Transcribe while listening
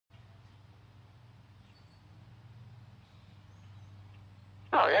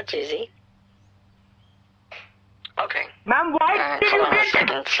Oh, that's easy. Okay. Ma'am, why did hold you on a did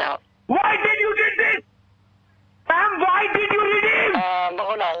second, so... Why did you did this? Ma'am, why did you redeem?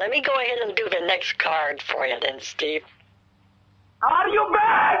 Hold on. Let me go ahead and do the next card for you then, Steve. Are you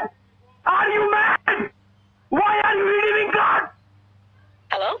bad? Are you mad? Why are you redeeming cards?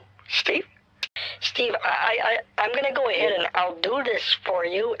 Hello? Steve? Steve, I'm gonna go ahead and I'll do this for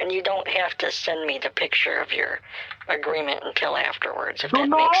you, and you don't have to send me the picture of your agreement until afterwards. If that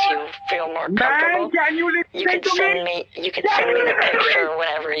makes you feel more comfortable, Man, can you listen you can to send me? you can send me the picture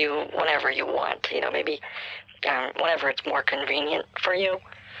whenever you want. You know, maybe whenever it's more convenient for you.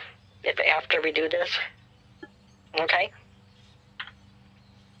 If after we do this, okay?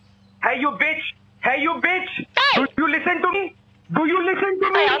 Hey, you bitch! Hey, you bitch! Hey! Do you listen to me? Do you listen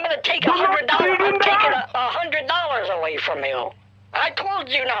to me? Hey, I'm gonna take $100. I'm taking $100 away from you. I told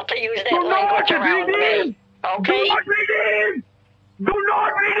you not to use that language around me. Okay? Do not redeem! Do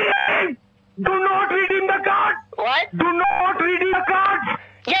not redeem! Do not redeem the card! What? Do not redeem the card!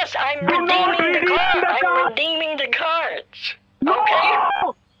 Yes, I'm Do not redeeming the redeem card. the I'm card. redeeming the cards. No! Okay?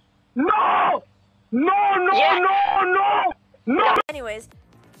 No! No, no, Yeah. no, no! No! Anyways,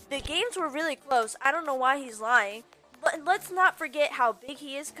 the games were really close. I don't know why he's lying. But let's not forget how big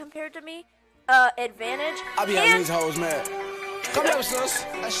he is compared to me. Advantage. I be having these hoes mad. Come here, sus.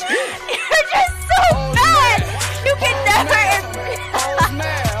 You're just so bad! You can never... Hoes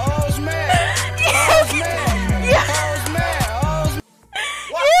mad, hoes mad, hoes mad, hoes mad, hoes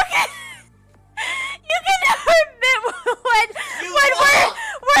mad. You can never admit when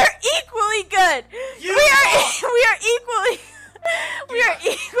we're equally good. We are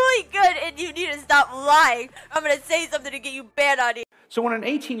equally good, and you need to stop lying. I'm gonna say something to get you banned on here. So when an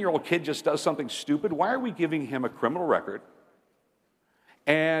 18-year-old kid just does something stupid, why are we giving him a criminal record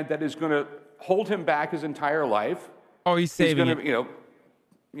and that is going to hold him back his entire life? Oh, he's saving gonna, it.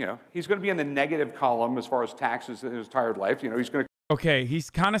 You know, he's going to be in the negative column as far as taxes in his entire life. You know, he's going to. Okay, he's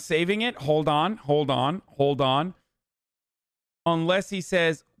kind of saving it. Hold on. Unless he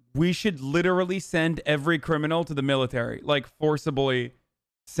says we should literally send every criminal to the military, like forcibly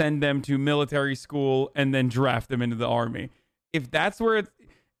send them to military school and then draft them into the army. If that's where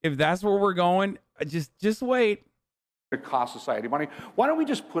we're going, just wait. It costs society money. Why don't we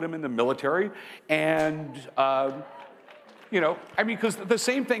just put him in the military? And you know, I mean, because the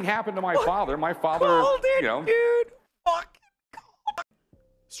same thing happened to my father. My father, you know, dude, fuck.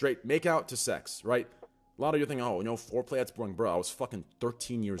 Straight make out to sex, right? A lot of you think, oh, you know, foreplay, that's boring. Bro, I was fucking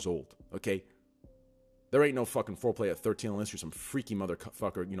 13 years old, okay? There ain't no fucking foreplay at 13 unless you're some freaky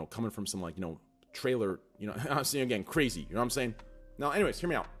motherfucker, you know, coming from some, like, you know, trailer, you know, I'm saying again, crazy, you know what I'm saying? Now, anyways, hear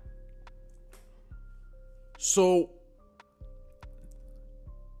me out. So,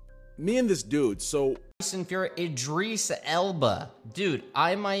 me and this dude, so... If you're Idris Elba. Dude,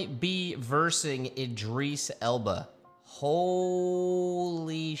 I might be versing Idris Elba.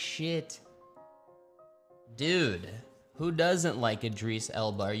 Holy shit. Dude, who doesn't like Idris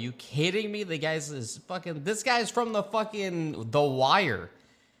Elba? Are you kidding me? This guy's from the fucking The Wire.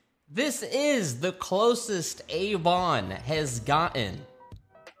 This is the closest Avon has gotten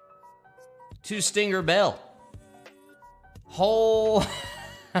to Stinger Bell. I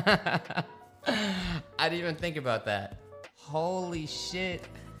didn't even think about that. Holy shit.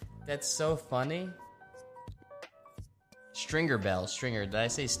 That's so funny. Stringer Bell. Did I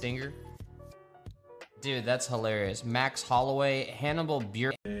say Stinger? Dude, that's hilarious. Max Holloway, Hannibal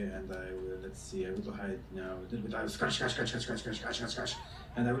Buress. And I will, let's see, I will hide now a little bit. I will scratch,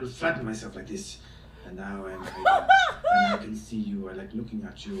 and I will flatten myself like this. And now I'm hiding, and I can see you. I like looking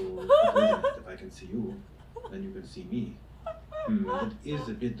at you. If I can see you, then you can see me. That is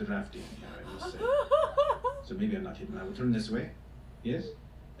a bit drafty here, I must say. So maybe I'm not hidden. I will turn this way. Yes?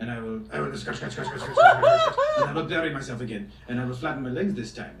 And I will scratch, and I will bury myself again. And I will flatten my legs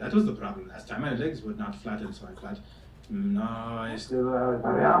this time. That was the problem last time. My legs would not flatten, so I flat. No, I still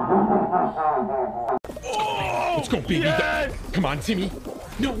Oh, let's go, baby. Yes! Come on, Timmy.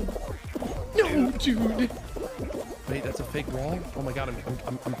 No, dude. Wait, that's a fake wall? Oh my god,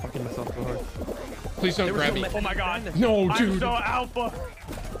 I'm fucking myself so hard. Please don't grab me. Oh my god. No, dude. I'm so alpha.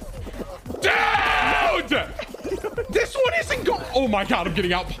 Dude! This one isn't going. Oh my god, I'm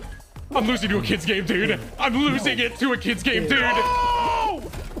getting out. I'm losing to a kid's game, dude. I'm losing it to a kid's game, dude. Oh!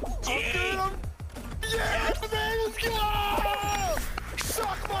 Yes, man, let's go!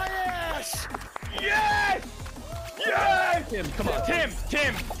 Suck my ass! Yes! Yes! Tim, come on. Tim.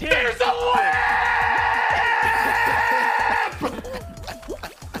 There's a lamp!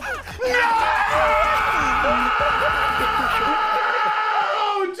 No,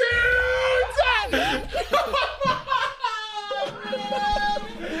 dude!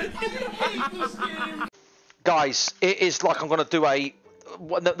 Guys, it is like I'm going to do a...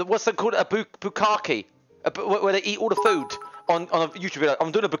 What's that called? A bukkake. Where they eat all the food on a YouTube video.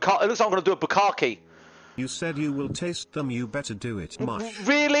 I'm doing a bukkake. It looks like I'm going to do a bukkake. You said you will taste them. You better do it, mush.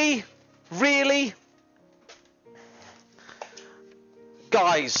 Really? Really?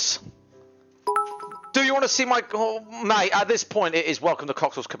 Guys. Do you want to see my... Oh, mate, at this point, it is welcome to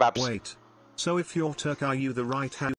Coxall's Kebabs. Wait. So if you're Turk, are you the right hand?